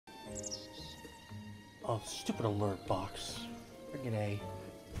Oh, stupid alert box. Friggin' A.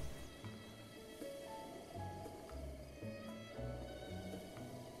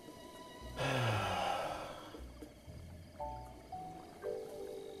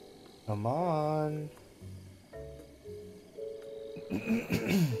 Come on.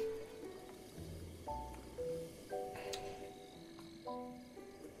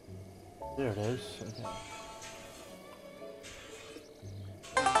 There it is. Okay.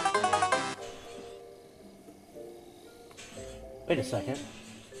 Wait a second.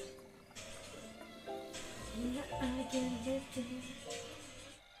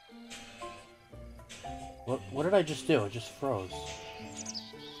 What did I just do? It just froze.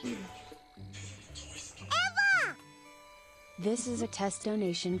 This is a test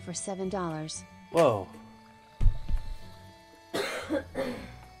donation for $7. Whoa. Let's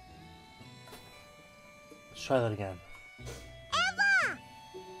try that again.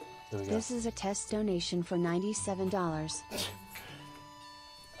 There we go. This is a test donation for $97.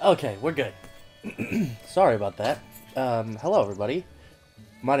 Okay, we're good. Sorry about that. Hello everybody.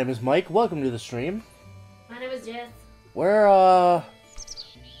 My name is Mike. Welcome to the stream. My name is Jess. We're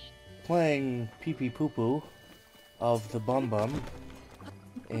playing Pee Pee Poo Poo of the Bum Bum.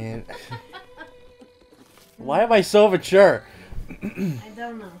 And why am I so mature? I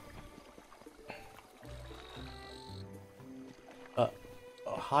don't know.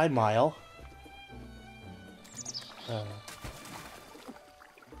 Hi, Mile.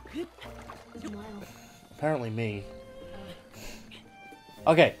 Apparently me.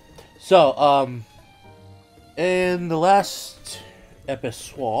 Okay, so, in the last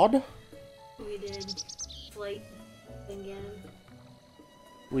episode, We did flight again.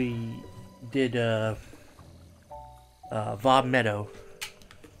 we did, Vob Meadow.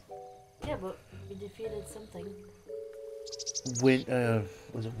 Yeah, but we defeated something.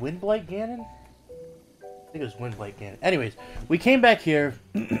 Was it Windblight Ganon? I think it was Windblight Ganon. Anyways, we came back here,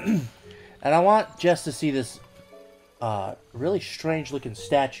 and I want Jess to see this, really strange looking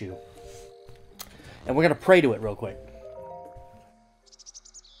statue. And we're gonna pray to it real quick.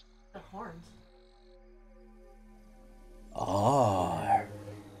 The horns. Ah,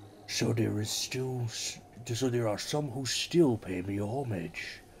 so there are some who still pay me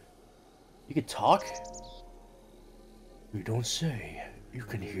homage. You can talk? You don't say. You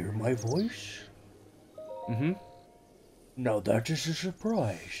can hear my voice? Mm-hmm. Now that is a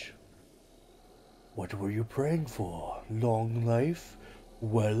surprise. What were you praying for? Long life?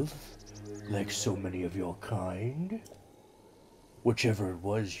 Wealth? Like so many of your kind? Whichever it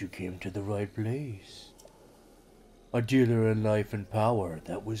was, you came to the right place. A dealer in life and power,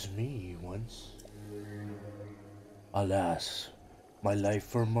 that was me once. Alas, my life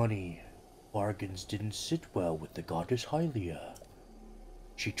for money bargains didn't sit well with the goddess Hylia.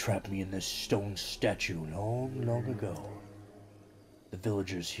 She trapped me in this stone statue long, long ago. The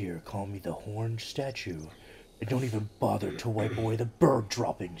villagers here call me the horned statue and don't even bother to wipe away the bird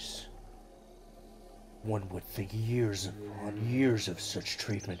droppings. One would think years upon years of such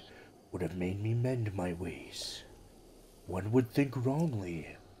treatment would have made me mend my ways. One would think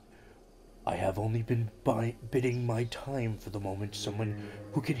wrongly. I have only been bidding my time for the moment someone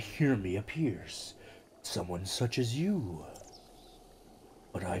who can hear me appears. Someone such as you.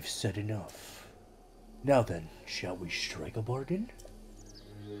 But I've said enough. Now then, shall we strike a bargain?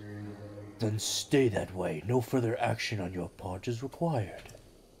 Then stay that way. No further action on your part is required.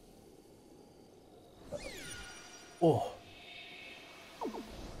 Oh.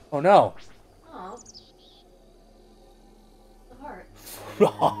 Oh no. Oh. The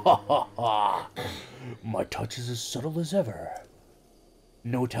heart. My touch is as subtle as ever.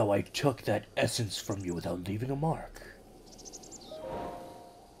 Note how I took that essence from you without leaving a mark.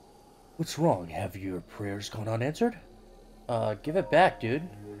 What's wrong? Have your prayers gone unanswered? Give it back, dude.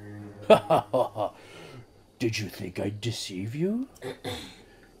 Did you think I'd deceive you?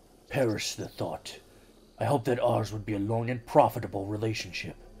 Perish the thought. I hope that ours would be a long and profitable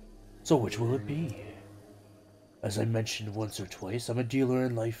relationship. So which will it be? As I mentioned once or twice, I'm a dealer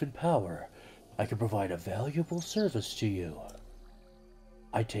in life and power. I can provide a valuable service to you.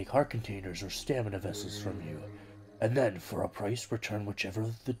 I take heart containers or stamina vessels from you, and then, for a price, return whichever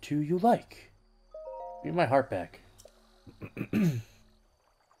of the two you like. Give me my heart back. You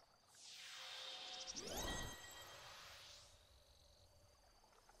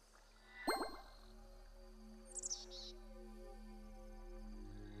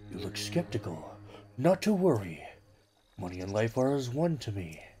look skeptical. Not to worry. Money and life are as one to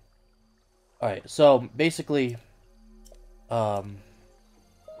me. Alright, so basically,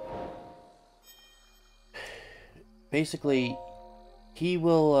 he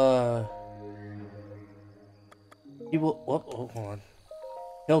will, He will. Oh, hold on.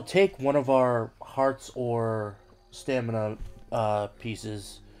 He'll take one of our hearts or stamina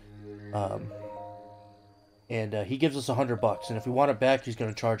pieces, and he gives us $100. And if we want it back, he's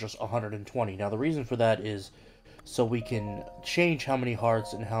going to charge us 120. Now the reason for that is so we can change how many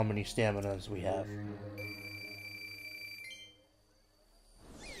hearts and how many staminas we have.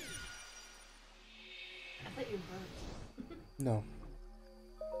 I thought you burnt. No.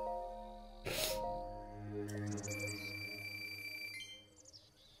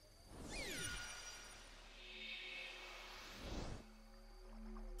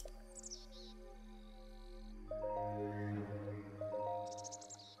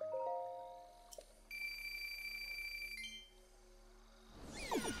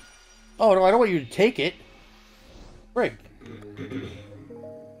 Oh, no, I don't want you to take it. Frig.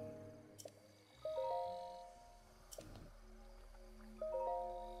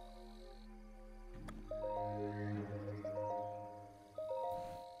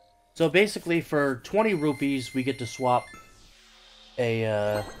 So basically, for 20 rupees, we get to swap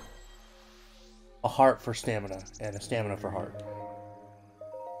a heart for stamina, and a stamina for heart.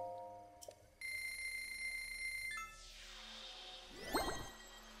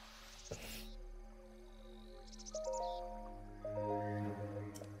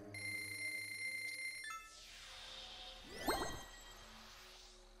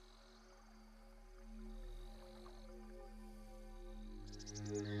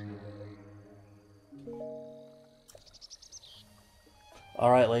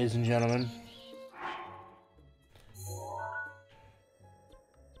 Alright, ladies and gentlemen.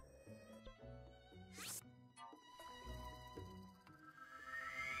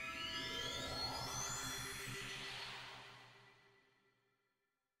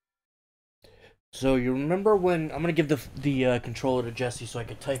 So you remember when I'm gonna give the controller to Jesse so I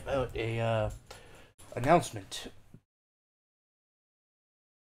could type out a announcement.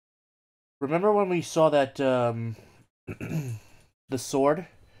 Remember when we saw that the sword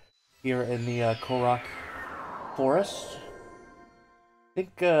here in the Korok forest? I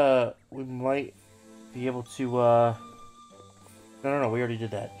think we might be able to no, we already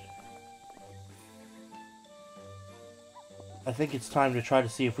did that. I think it's time to try to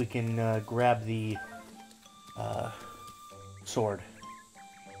see if we can grab the sword.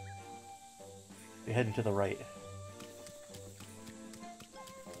 We're heading to the right.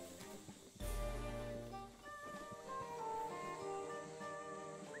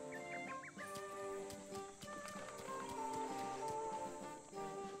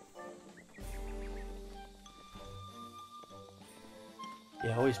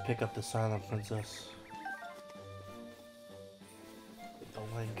 Yeah, always pick up the Silent Princess. The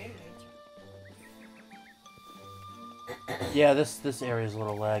link. Yeah, this area is a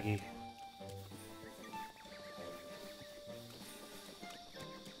little laggy.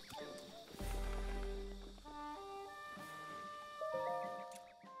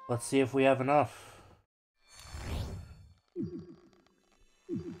 Let's see if we have enough.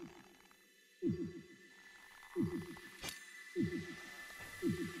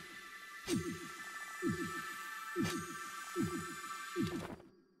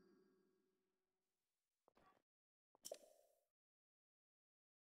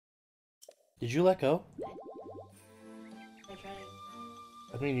 Did you let go? I tried.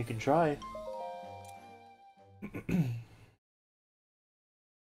 I mean, you can try.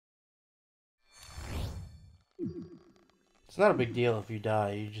 It's not a big deal if you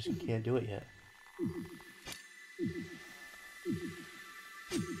die, you just can't do it yet.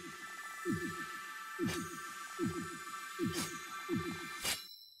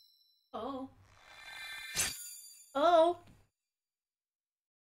 Oh. Oh.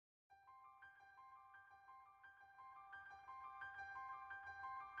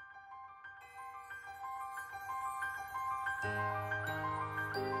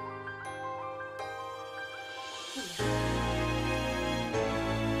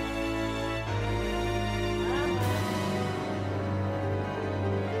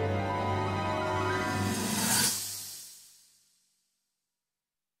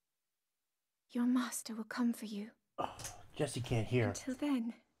 Your master will come for you. Oh, Jesse can't hear. Until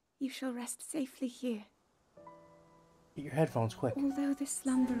then, you shall rest safely here. Get your headphones quick. Although the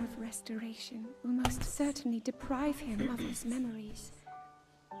slumber of restoration will most certainly deprive him of his memories,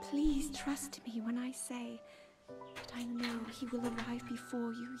 please trust me when I say that I know he will arrive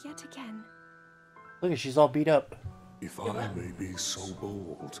before you yet again. Look, she's all beat up. If I may be so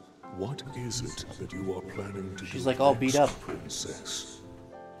bold, what is it that you are planning to do? She's like all beat up. Princess?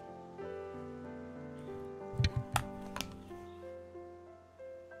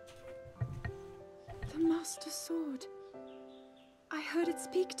 The Master Sword. I heard it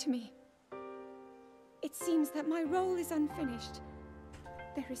speak to me. It seems that my role is unfinished.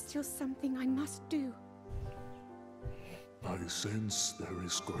 There is still something I must do. I sense there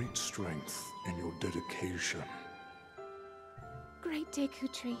is great strength in your dedication. Great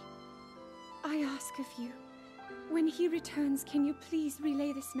Deku Tree, I ask of you, when he returns, can you please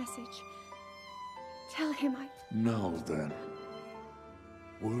relay this message? Tell him I... Now then,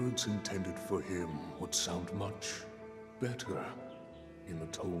 words intended for him would sound much better in the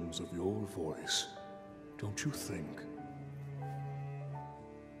tones of your voice, don't you think?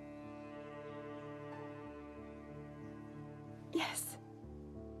 Yes.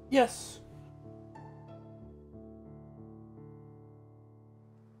 Yes.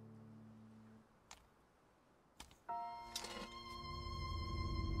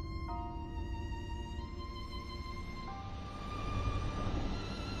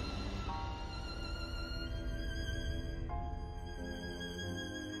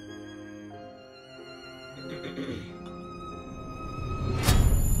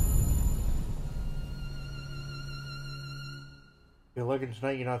 You're looking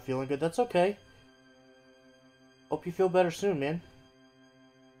tonight, you're not feeling good. That's okay. Hope you feel better soon, man.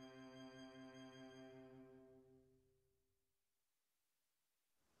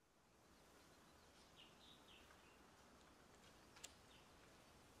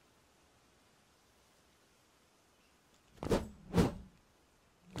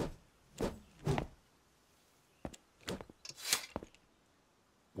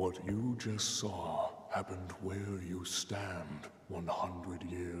 What you just saw happened where you stand 100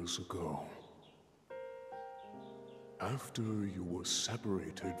 years ago. After you were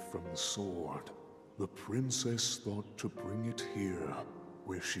separated from the sword, the princess thought to bring it here,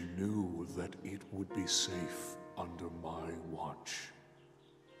 where she knew that it would be safe under my watch.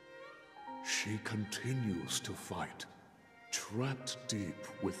 She continues to fight, trapped deep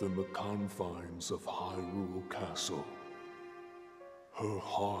within the confines of Hyrule Castle. Her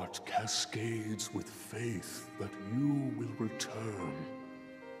heart cascades with faith that you will return.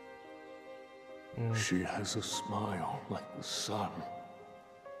 She has a smile like the sun.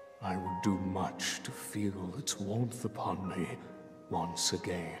 I would do much to feel its warmth upon me once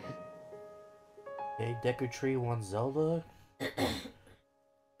again. Okay, Deku Tree wants Zelda.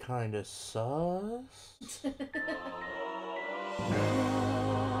 Kinda sus.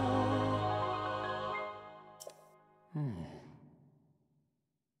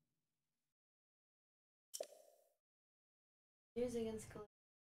 News against Col-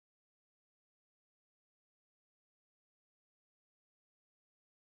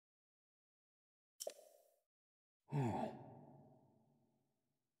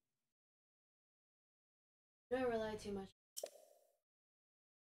 Don't rely too much.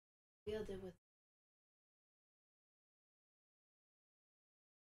 Wield it with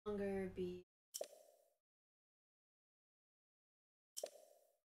longer be.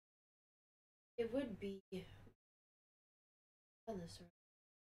 It would be on this sword.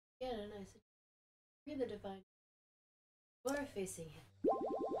 Get a nice. Read the divine. Or facing it.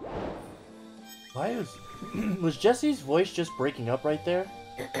 Why was Jessie's voice just breaking up right there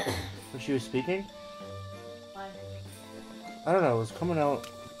when she was speaking? Why? I don't know, it was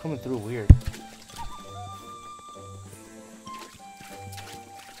coming through weird.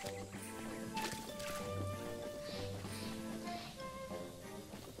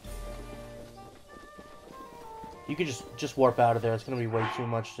 You could just warp out of there. It's gonna be way too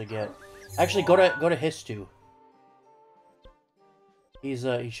much to get. Actually, go to Histu.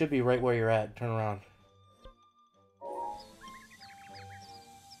 He should be right where you're at. Turn around.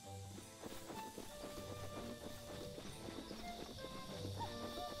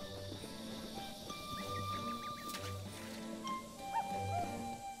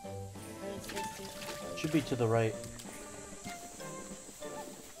 Should be to the right.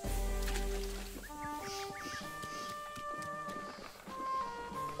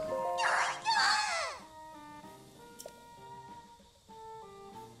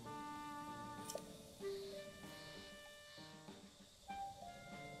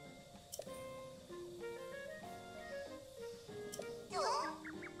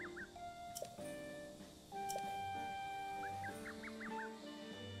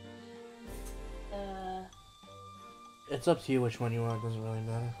 It's up to you which one you want, it doesn't really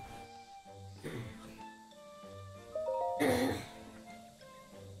matter.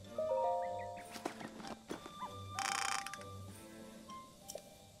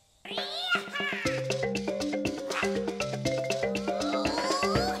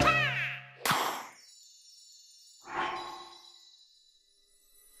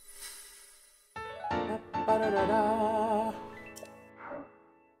 Ba-da-da-da.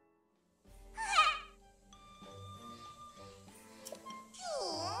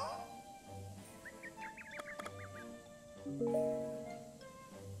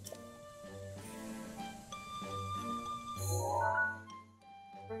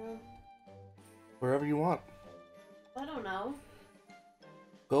 Wherever you want. I don't know.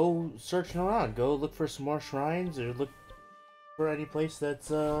 Go searching around. Go look for some more shrines, or look for any place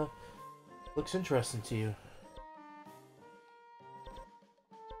that's looks interesting to you.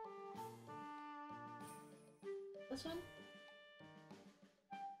 This one?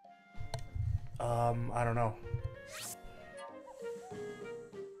 I don't know.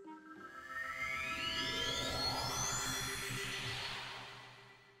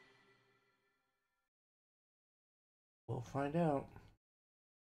 We'll find out.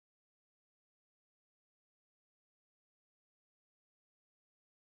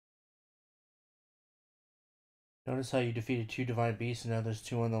 Notice how you defeated 2 divine beasts and now there's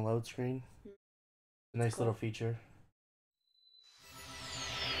 2 on the load screen? A nice little feature.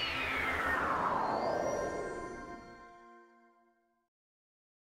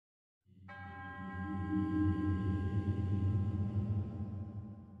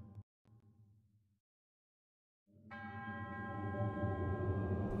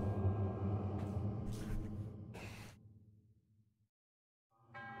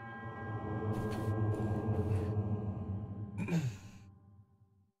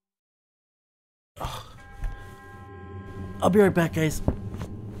 I'll be right back, guys.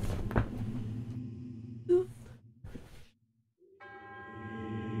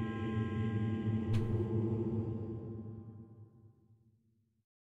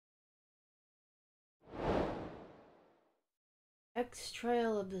 X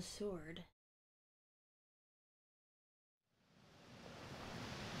Trail of the Sword.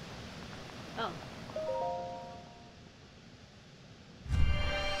 Oh.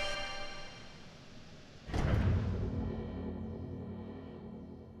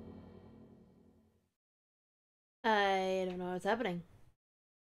 I don't know what's happening.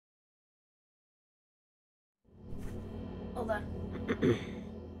 Hold on.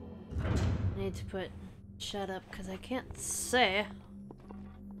 I need to put shut up because I can't say.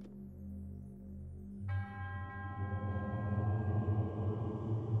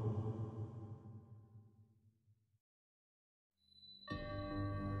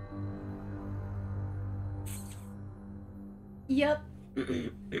 Yep.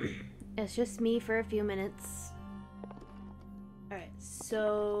 It's just me for a few minutes. Alright,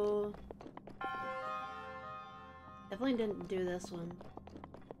 so... Definitely didn't do this one.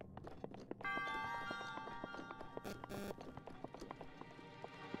 Okay.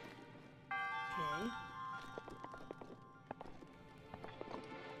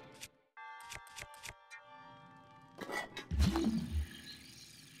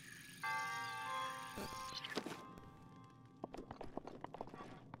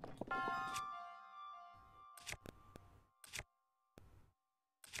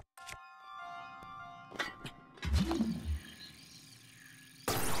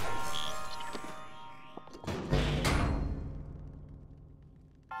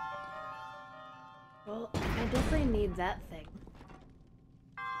 Well, I definitely need that thing.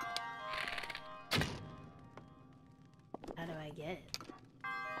 How do I get it?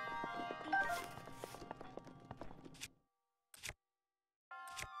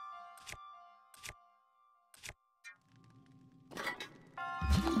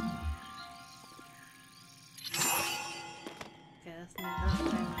 Okay, that's not what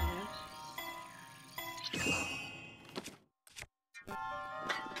I want to do.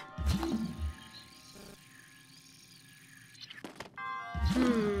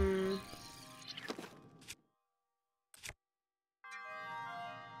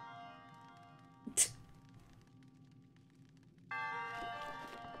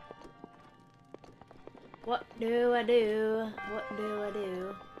 What do I do? What do I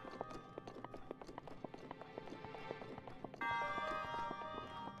do?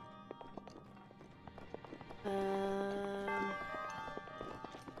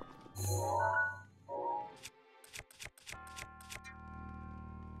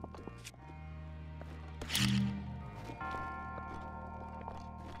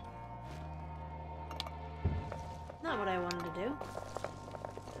 Not what I wanted to do.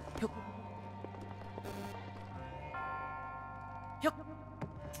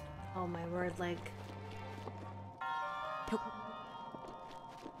 Oh my word, like...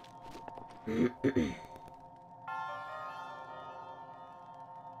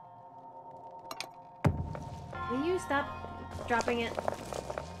 Will you stop dropping it?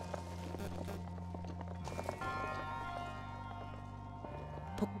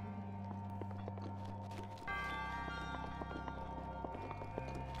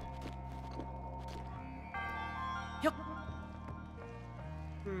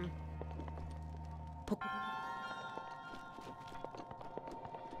 Hmm.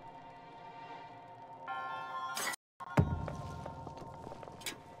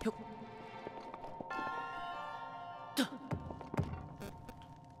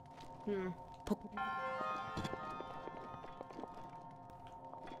 Hmm.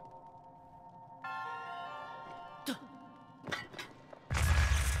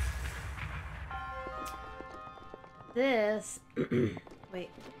 This. Wait.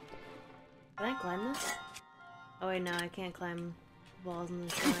 Can I climb this? Oh wait, no, I can't climb walls in the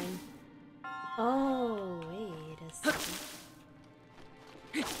shrine. Oh, wait a second.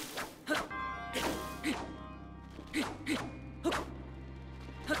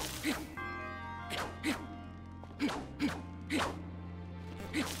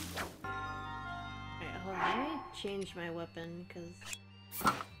 Alright, hold on, let me change my weapon, because...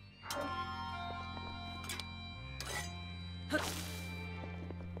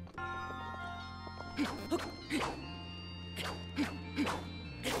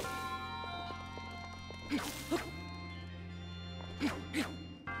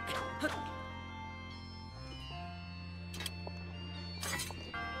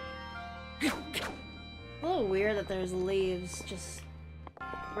 A little weird that there's leaves just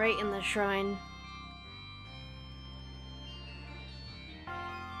right in the shrine.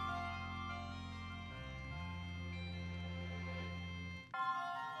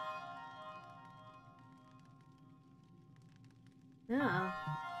 Yeah.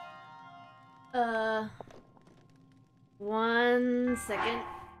 1 second.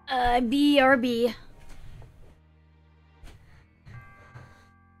 BRB.